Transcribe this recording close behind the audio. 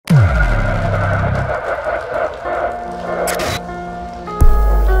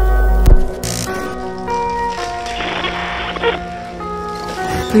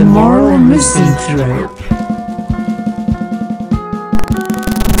The moral misanthrope.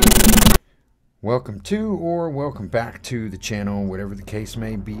 Welcome to or welcome back to the channel, whatever the case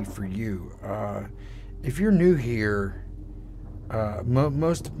may be for you. If you're new here,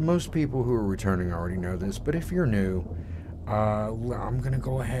 most people who are returning already know this, but if you're new, I'm gonna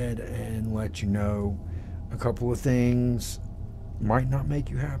go ahead and let you know a couple of things. Might not make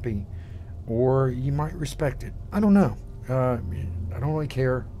you happy, or you might respect it. I don't know. I don't really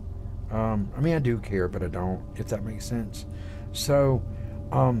care. I mean, I do care, but I don't, if that makes sense. So,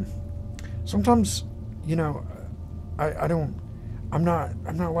 sometimes, you know, I'm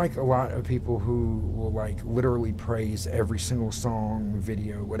not like a lot of people who will like literally praise every single song,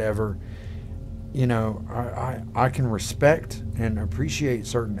 video, whatever. You know, I can respect and appreciate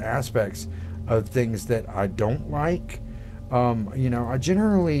certain aspects of things that I don't like. You know, I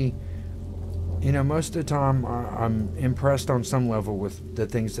generally, you know, most of the time I'm impressed on some level with the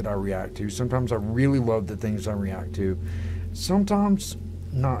things that I react to. Sometimes I really love the things I react to. Sometimes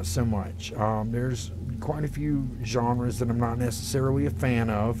not so much. There's quite a few genres that I'm not necessarily a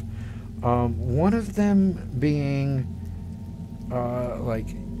fan of. One of them being like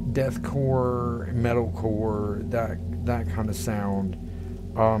deathcore, metalcore, that kind of sound.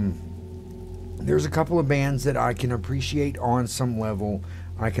 There's a couple of bands that I can appreciate on some level.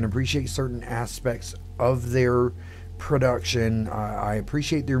 I can appreciate certain aspects of their production. I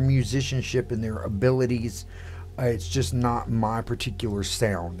appreciate their musicianship and their abilities. It's just not my particular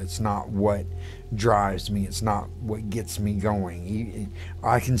sound. It's not what drives me. It's not what gets me going.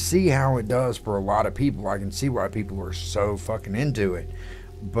 I can see how it does for a lot of people. I can see why people are so fucking into it.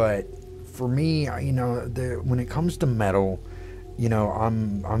 But for me, you know, when it comes to metal, you know,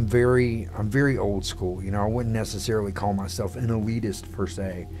 I'm very old school. You know, I wouldn't necessarily call myself an elitist per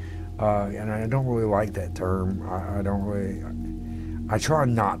se, and I don't really like that term. I try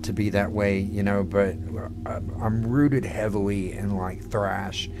not to be that way, you know, but I'm rooted heavily in like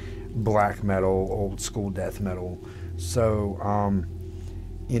thrash, black metal, old school death metal. So,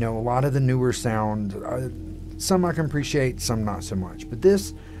 you know, a lot of the newer sound, some I can appreciate, some not so much. But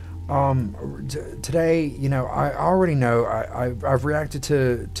this, today, you know, I already know, I've reacted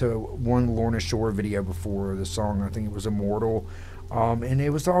to one Lorna Shore video before, the song, I think it was Immortal, and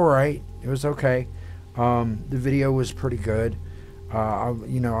it was alright, it was okay. The video was pretty good.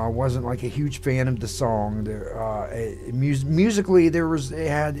 You know, I wasn't like a huge fan of the song. Musically, it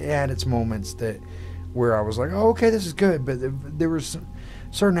had its moments where I was like, oh, okay, this is good, but there was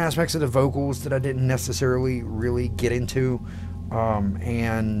certain aspects of the vocals that I didn't necessarily really get into,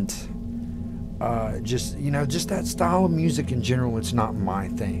 and just, you know, just that style of music in general, it's not my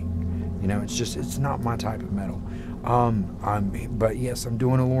thing. You know, it's not my type of metal. But yes, I'm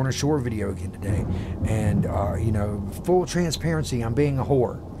doing a Lorna Shore video again today, and you know, full transparency, I'm being a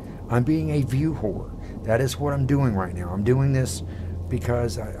whore. I'm being a view whore. That is what I'm doing right now. I'm doing this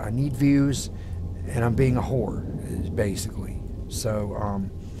because I need views, and I'm being a whore, basically. So,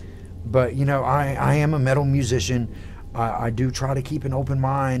 but you know, I am a metal musician. I do try to keep an open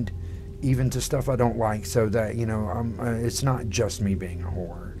mind, even to stuff I don't like, so that, you know, it's not just me being a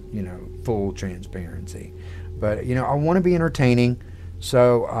whore. You know, full transparency. But, you know, I want to be entertaining,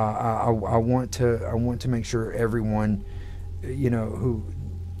 so I want to make sure everyone, you know, who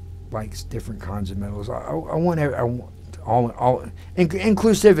likes different kinds of metals, I want all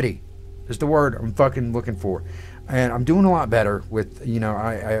inclusivity is the word I'm fucking looking for, and I'm doing a lot better with, you know,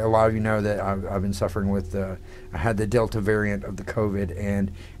 a lot of you know that I've been suffering with I had the Delta variant of the COVID,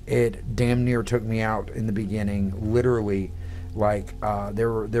 and it damn near took me out in the beginning, literally. Like, there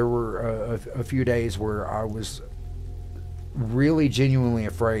were a few days where I was really genuinely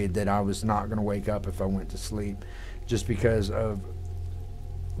afraid that I was not going to wake up if I went to sleep, just because of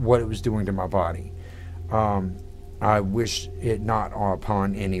what it was doing to my body. I wish it not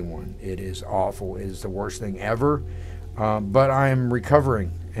upon anyone. It is awful. It is the worst thing ever. But I am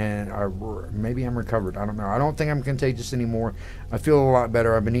recovering, and maybe I'm recovered. I don't know. I don't think I'm contagious anymore. I feel a lot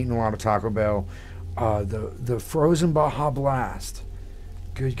better. I've been eating a lot of Taco Bell. The frozen Baja Blast,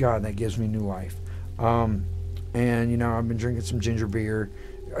 good God, that gives me new life. And you know, I've been drinking some ginger beer,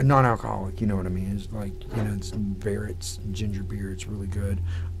 non-alcoholic, you know what I mean. It's like, you know, it's Barrett's ginger beer. It's really good.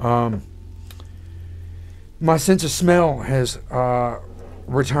 My sense of smell has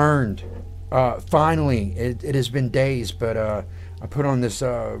returned. Finally, it has been days, but I put on this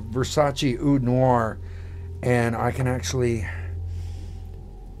Versace Oud Noir, and I can actually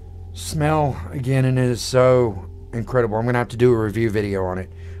smell again, and it is so incredible. I'm gonna have to do a review video on it,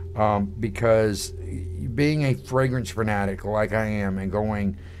 because being a fragrance fanatic like I am, and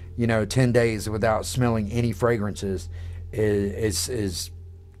going, you know, 10 days without smelling any fragrances is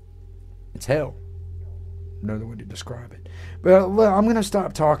It's hell. No other way to describe it. But well, I'm going to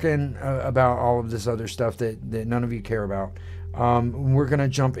stop talking about all of this other stuff that none of you care about. We're going to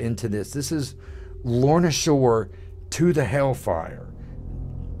jump into this. This is Lorna Shore to the Hellfire.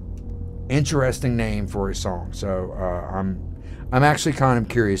 Interesting name for a song. So I'm actually kind of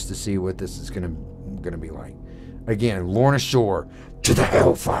curious to see what this is going to be like. Again, Lorna Shore to the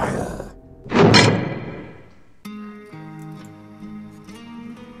Hellfire.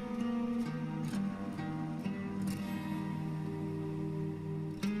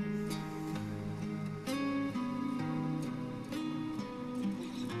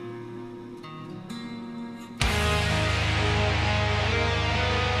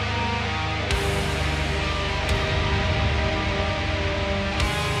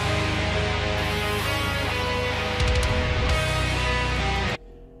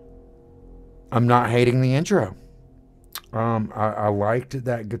 I'm not hating the intro. I liked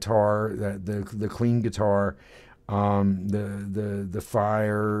that guitar, that the clean guitar, the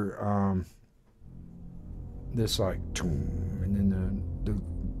fire, this like, and then the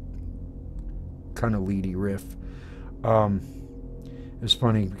kind of leady riff. It's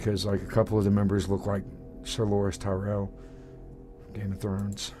funny because like a couple of the members look like Sir Loras Tyrell, Game of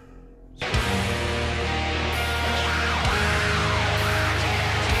Thrones.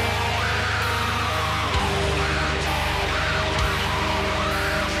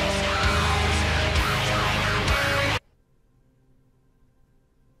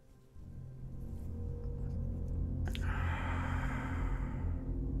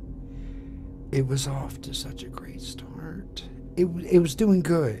 It was off to such a great start. It was doing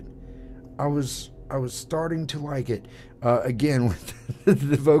good. I was starting to like it. Again, with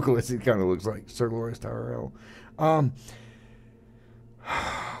the vocalist, it kind of looks like Sir Loras Tyrell.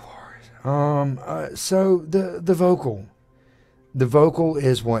 So the vocal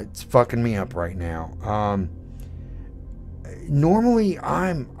is what's fucking me up right now. Normally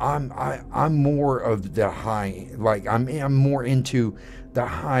I'm more of the high, like I'm more into the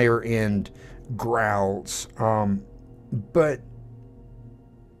higher end growls, but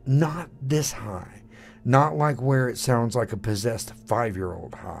not this high, not like where it sounds like a possessed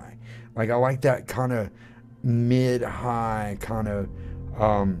 5-year-old high. Like I like that kind of mid high kind of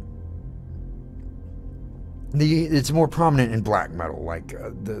it's more prominent in black metal, like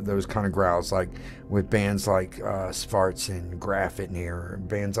those kind of growls, like with bands like Svarts and Grafitnir,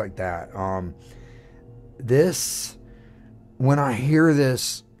 bands like that. This, when I hear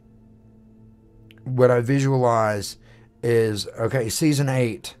this, what I visualize is, okay, season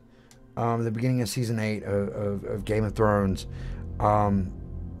 8, the beginning of season 8 of Game of Thrones. You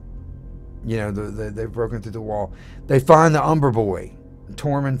know, they've broken through the wall. They find the Umber Boy.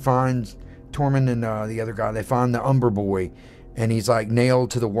 Tormund and the other guy, they find the Umber Boy, and he's like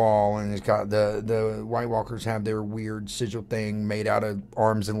nailed to the wall, and he's got the White Walkers have their weird sigil thing made out of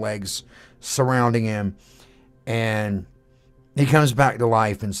arms and legs surrounding him, and he comes back to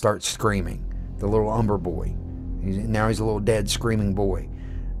life and starts screaming. The little Umber Boy. Now he's a little dead screaming boy.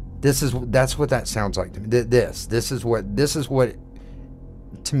 That's what that sounds like to me. This is what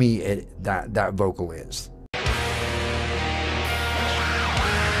to me that vocal is.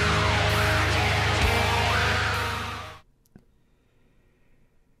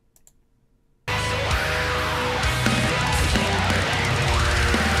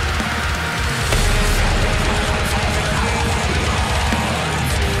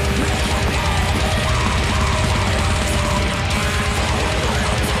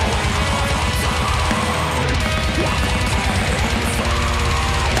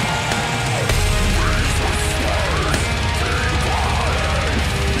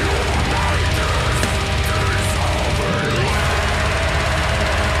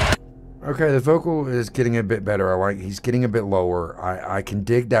 Okay, the vocal is getting a bit better. He's getting a bit lower. I can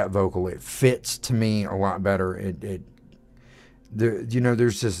dig that vocal. It fits to me a lot better.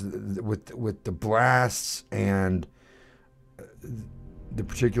 There's just with the blasts and the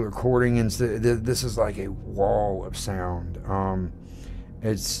particular chording, and this is like a wall of sound.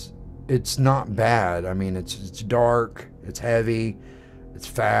 It's not bad. I mean, it's dark, it's heavy, it's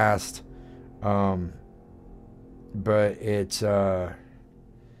fast, but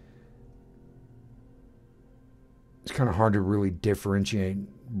it's kind of hard to really differentiate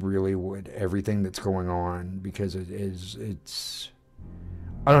really what everything that's going on, because it's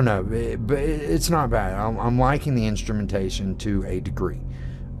I don't know, but it's not bad. I'm liking the instrumentation to a degree.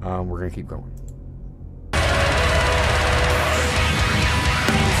 We're gonna keep going.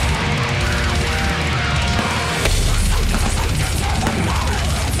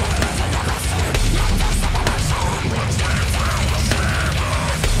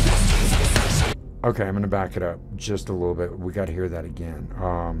 Okay, I'm going to back it up just a little bit. We got to hear that again.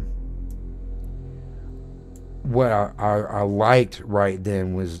 What I liked right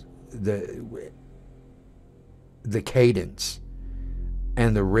then was the cadence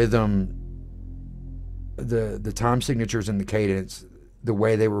and the rhythm, the time signatures and the cadence, the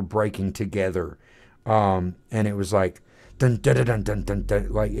way they were breaking together. And it was like dun dun dun dun dun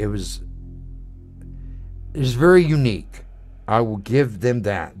dun, like it was very unique. I will give them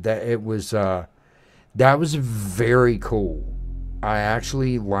that. That was very cool. I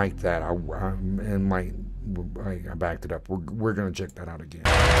actually liked that. I backed it up. We're gonna check that out again.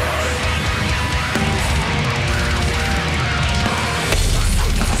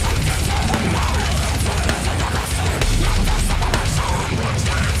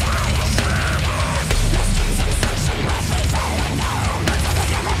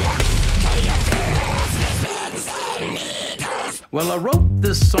 Well, I wrote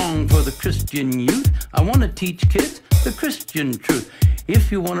this song for the Christian youth. I want to teach kids the Christian truth. If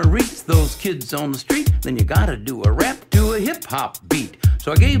you want to reach those kids on the street, then you gotta do a rap to a hip-hop beat.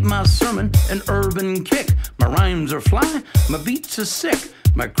 So I gave my sermon an urban kick. My rhymes are fly, my beats are sick.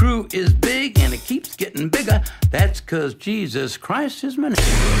 My crew is big and it keeps getting bigger. That's 'cause Jesus Christ is my name.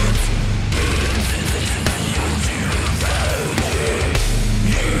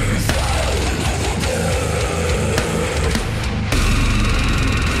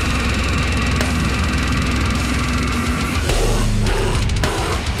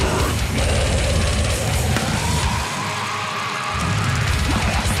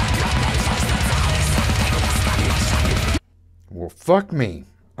 Well, fuck me.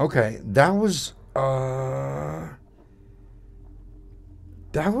 Okay, that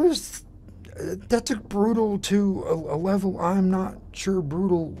took brutal to a level I'm not sure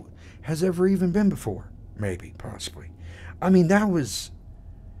brutal has ever even been before. Maybe, possibly. I mean, that was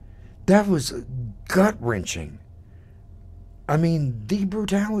gut-wrenching. I mean, the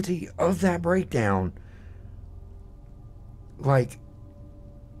brutality of that breakdown, like,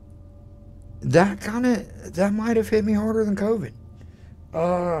 that might have hit me harder than COVID.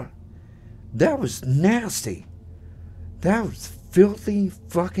 That was nasty. That was filthy,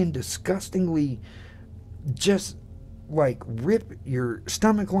 fucking disgustingly, just like rip your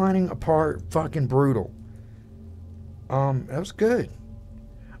stomach lining apart, fucking brutal. That was good.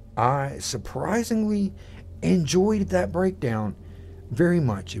 I surprisingly enjoyed that breakdown very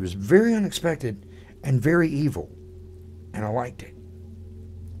much. It was very unexpected and very evil, and I liked it.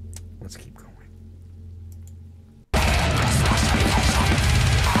 Let's keep going.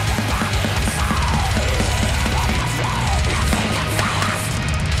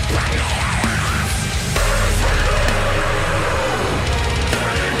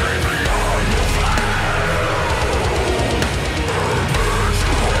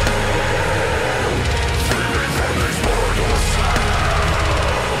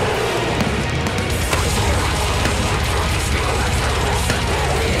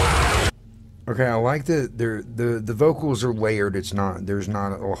 Okay, I like the vocals are layered. There's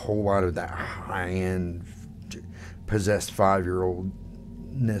not a whole lot of that high-end possessed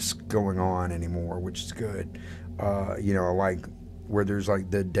 5-year-oldness going on anymore, which is good. I like where there's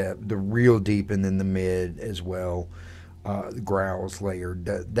like the depth, the real deep, and then the mid as well. The growls layered.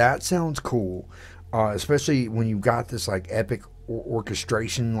 That sounds cool, especially when you've got this like epic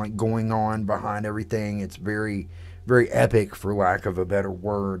orchestration like going on behind everything. It's very, very epic, for lack of a better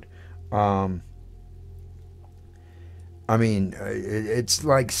word. It's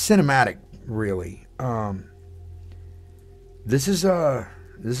like cinematic, really. This is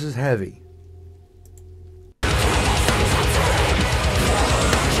heavy.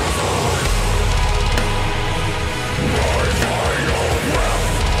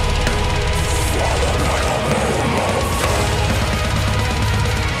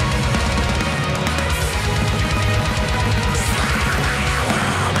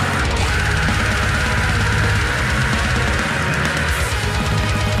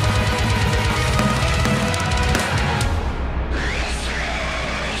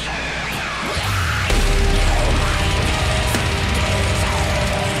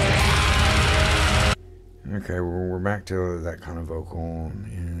 Okay, we're back to that kind of vocal,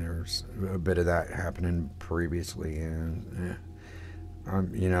 and there's a bit of that happening previously, and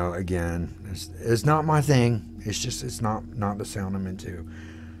again, it's not my thing. It's not the sound I'm into.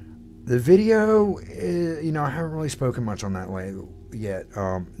 The video, I haven't really spoken much on that yet.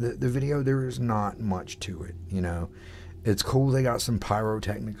 The video, there is not much to it. It's cool. They got some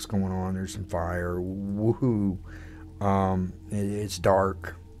pyrotechnics going on. There's some fire. Woohoo! It's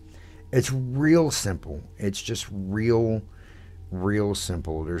dark. It's real simple. It's just real real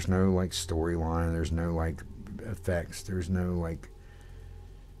simple. There's no like storyline. There's no like effects. There's no like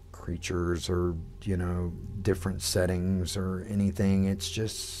creatures or, you know, different settings or anything. It's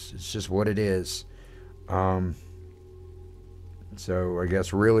just what it is. So I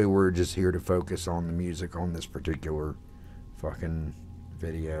guess really we're just here to focus on the music on this particular fucking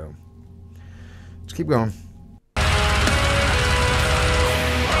video. Let's keep going.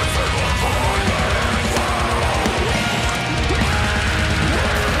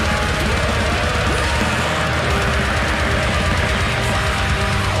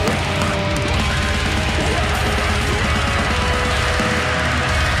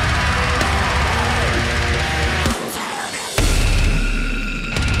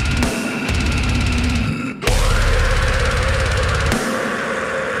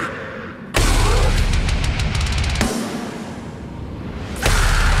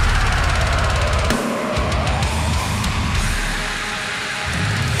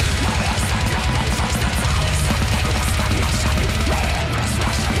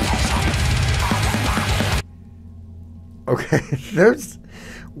 Okay,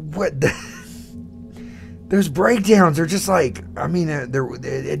 those breakdowns are just like, I mean, it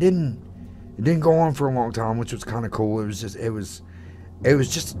didn't go on for a long time, which was kind of cool. It was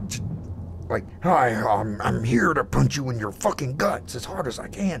just like, hi, I'm here to punch you in your fucking guts as hard as I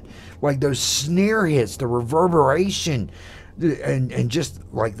can. Like those snare hits, the reverberation, and just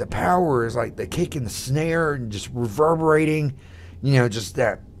like the power is like the kick and the snare and just reverberating, you know, just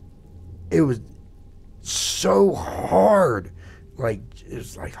that. It was so hard, like it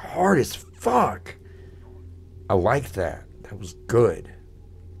was like hard as fuck. I liked that. That was good.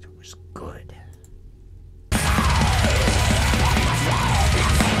 It was good.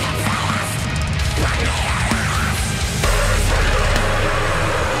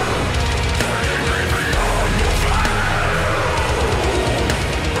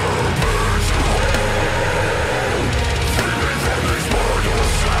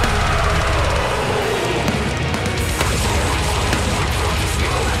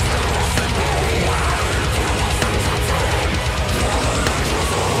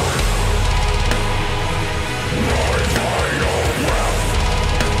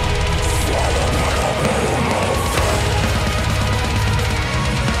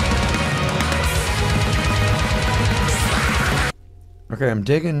 Okay, I'm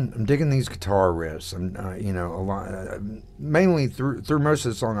digging these guitar riffs. I'm, you know, a lot, mainly through most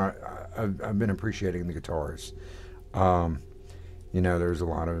of the song. I've been appreciating the guitars. You know, there's a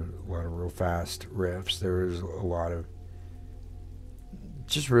lot of real fast riffs. There's a lot of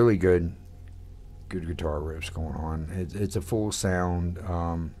just really good guitar riffs going on. It's a full sound,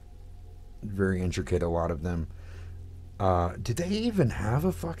 very intricate. A lot of them. Did they even have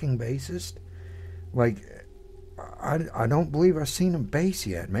a fucking bassist? Like, I don't believe I've seen a bass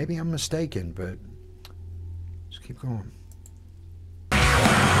yet. Maybe I'm mistaken, but just keep going.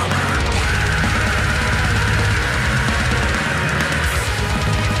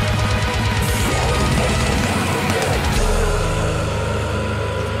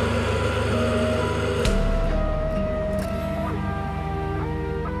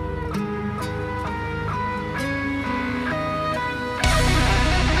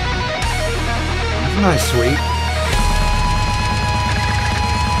 Nice, sweet.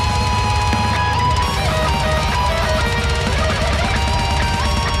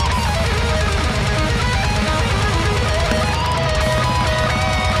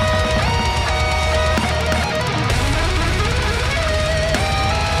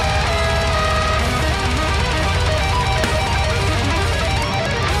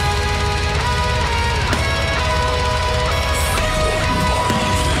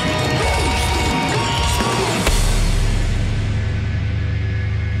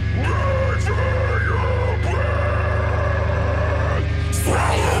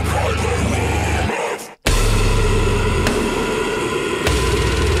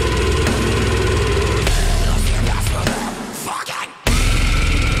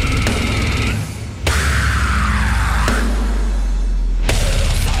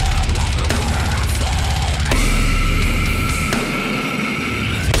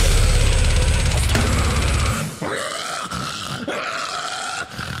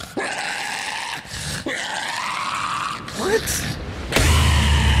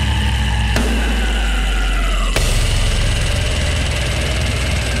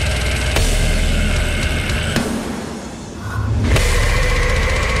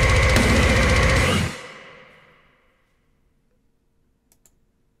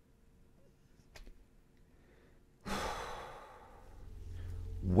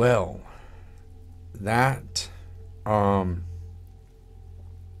 Well, that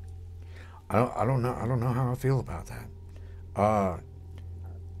I don't know how I feel about that.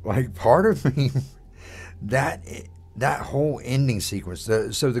 Like, part of me, that whole ending sequence,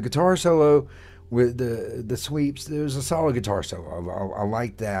 so the guitar solo with the sweeps, there's a solid guitar solo. I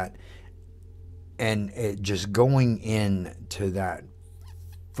like that. And it just going into that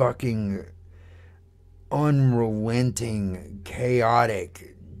fucking unrelenting,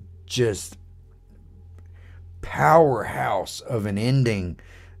 chaotic, just powerhouse of an ending,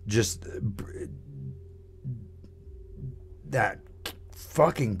 just that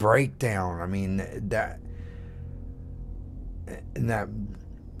fucking breakdown. I mean, that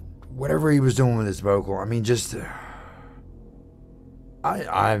whatever he was doing with his vocal, I mean, just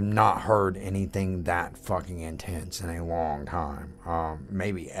I've not heard anything that fucking intense in a long time,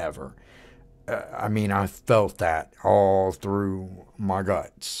 maybe ever. I mean, I felt that all through my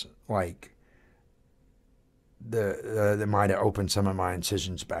guts, like that might have opened some of my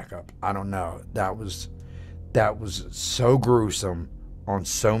incisions back up. I don't know. That was so gruesome on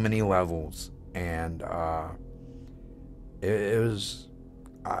so many levels, and it was.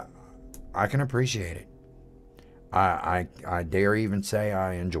 I can appreciate it. I dare even say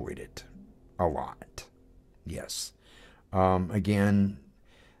I enjoyed it a lot. Yes. Again,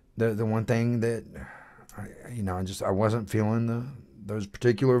 the one thing that I wasn't feeling those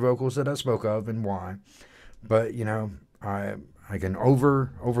particular vocals that I spoke of, and why. But I can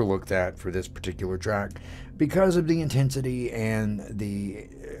overlook that for this particular track because of the intensity and the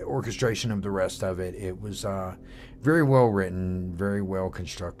orchestration of the rest of it. It was very well written, very well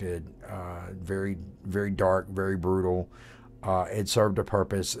constructed, very, very dark, very brutal. It served a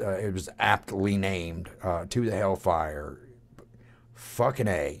purpose. It was aptly named To the Hellfire. Fucking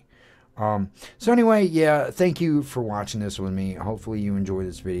A. So anyway, yeah, thank you for watching this with me. Hopefully you enjoy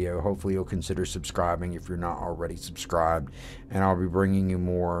this video. Hopefully you'll consider subscribing if you're not already subscribed. And I'll be bringing you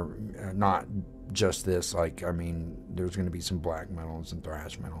more, not just this. Like, I mean, there's going to be some black metal and some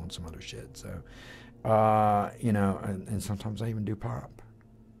thrash metal and some other shit. So, and sometimes I even do pop.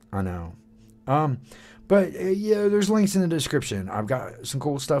 I know. But yeah, there's links in the description. I've got some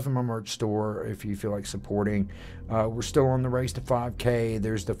cool stuff in my merch store if you feel like supporting. We're still on the race to 5K.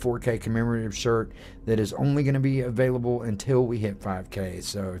 There's the 4K commemorative shirt that is only going to be available until we hit 5K.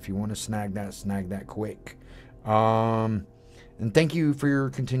 So if you want to snag that quick. And thank you for your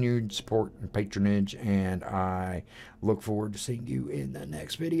continued support and patronage. And I look forward to seeing you in the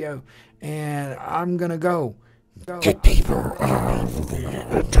next video. And I'm going to go. Get deeper out of the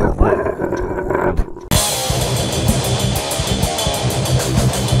internet.